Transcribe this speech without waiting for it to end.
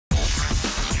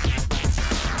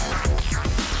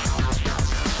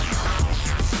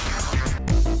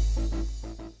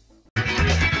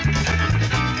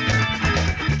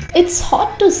It's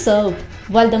hot to serve.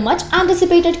 While the much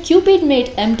anticipated Cupid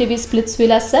mate MTV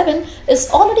Splitsvilla 7 is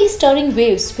already stirring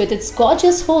waves with its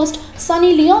gorgeous host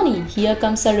Sunny Leone, here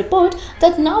comes a report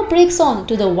that now breaks on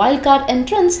to the wildcard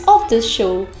entrance of this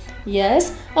show.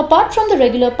 Yes, apart from the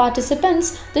regular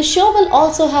participants, the show will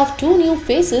also have two new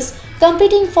faces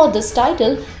competing for this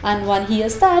title, and one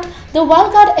hears that the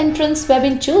wildcard entrants were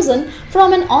been chosen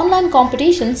from an online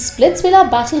competition Splitsvilla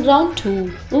Battleground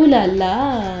 2. Ooh la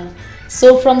la!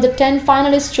 So from the 10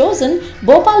 finalists chosen,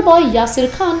 Bhopal boy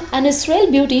Yasir Khan and Israel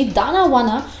beauty Dana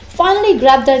Wana finally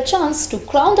grabbed their chance to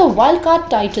crown the wildcard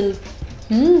title.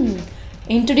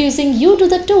 Introducing you to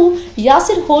the two,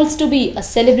 Yasir holds to be a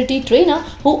celebrity trainer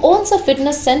who owns a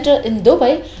fitness center in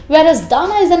Dubai, whereas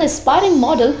Dana is an aspiring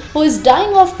model who is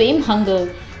dying of fame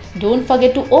hunger. Don't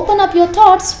forget to open up your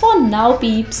thoughts for now,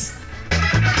 peeps.